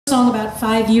about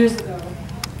 5 years ago.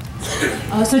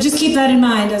 So just keep that in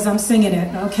mind as I'm singing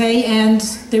it, okay? And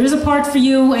there is a part for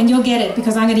you, and you'll get it,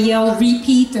 because I'm going to yell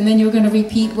repeat, and then you're going to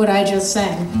repeat what I just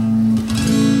sang.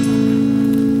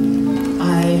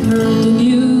 I heard the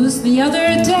news the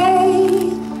other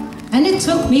day, and it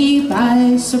took me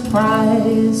by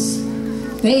surprise.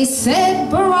 They said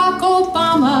Barack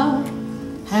Obama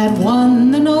had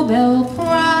won the Nobel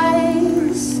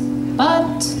Prize,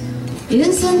 but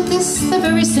isn't this the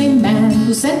very same man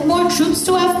who sent more troops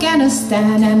to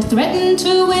Afghanistan and threatened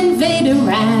to invade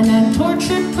Iran and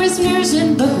tortured prisoners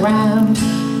in Bagram?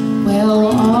 Well,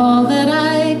 all that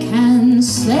I can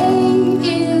say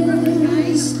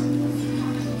is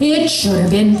it should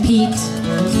have been Pete.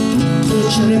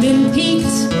 It should have been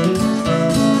Pete.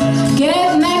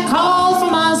 Getting that call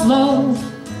from Oslo.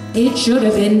 It should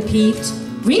have been Pete.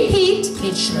 Repeat.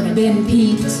 It should have been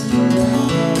Pete.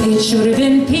 It should have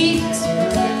been Pete.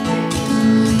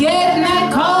 Getting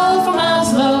that call from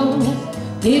Oslo.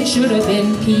 It should have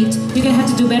been Pete. You're gonna have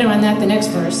to do better on that the next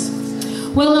verse.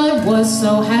 Well, I was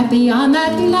so happy on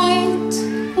that night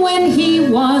when he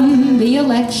won the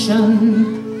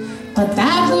election, but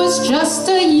that was just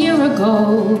a year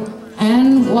ago.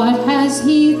 And what has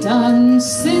he done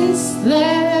since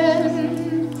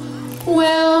then?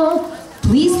 Well,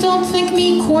 please don't think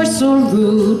me coarse or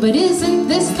rude, but isn't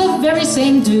this the very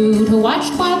same dude who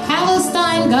watched while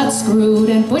Palestine got screwed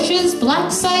and Bush's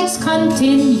black sites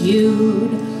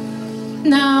continued?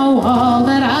 Now all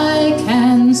that I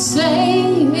can say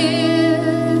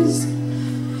is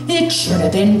it should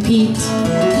have been Pete.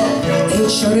 It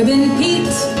should have been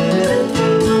Pete.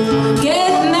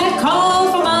 Getting that call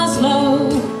from Oslo.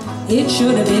 It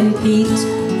should have been Pete.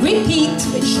 Repeat.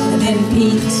 It should have been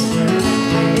Pete.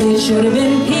 It should have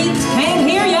been Pete. Can't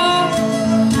hear ya.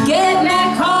 Getting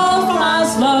that call from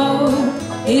Oslo.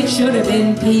 It should have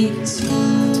been Pete.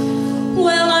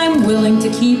 Well, I'm willing to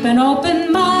keep an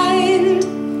open mind.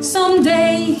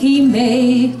 Someday he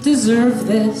may deserve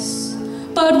this.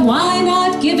 But why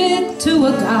not give it to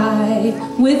a guy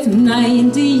with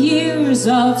 90 years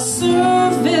of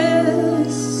service,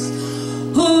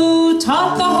 who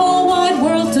taught the whole wide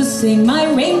world to sing my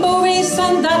Rainbow Race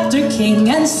and Dr. King,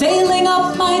 and sailing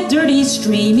up my dirty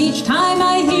stream each time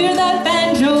I hear that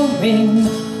banjo ring?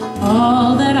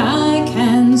 All that I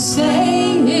can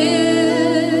say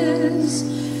is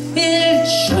it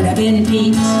should have been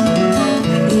Pete.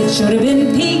 It should have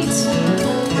been Pete.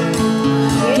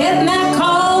 Getting that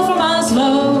call from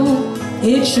Oslo.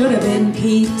 It should have been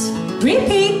Pete.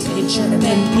 Repeat. It should have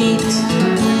been Pete.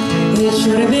 It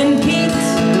should have been Pete.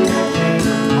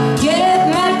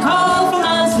 Getting that call from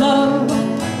Oslo.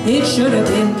 It should have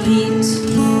been Pete.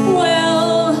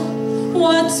 Well,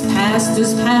 what's past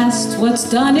is past. What's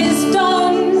done is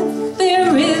done.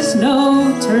 There is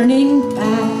no turning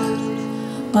back.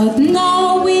 But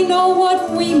now we know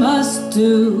what we must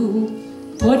do.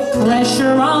 Put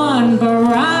pressure on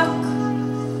Barack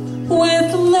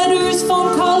with letters,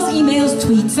 phone calls, emails,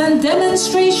 tweets, and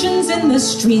demonstrations in the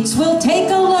streets. We'll take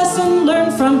a lesson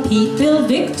learned from Pete, build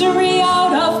victory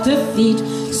out of defeat,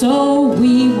 so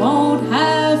we won't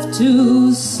have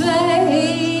to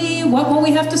say. What won't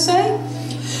we have to say?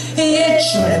 It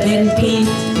should have been Pete.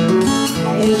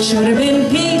 It should have been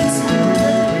Pete.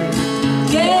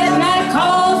 Getting that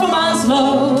call from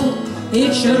Oslo.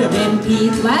 It should have been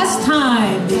Pete last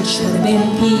time. It should have been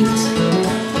Pete.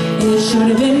 It should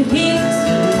have been Pete.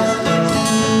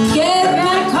 Getting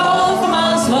that call from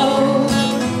Oslo.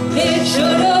 It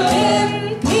should have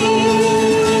been Pete.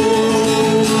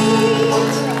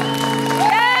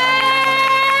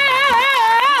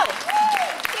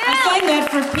 I sang that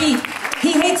for Pete.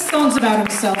 He hates songs about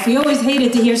himself. He always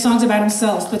hated to hear songs about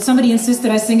himself, but somebody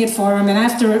insisted I sing it for him, and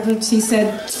afterwards he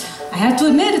said, I have to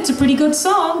admit, it's a pretty good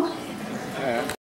song.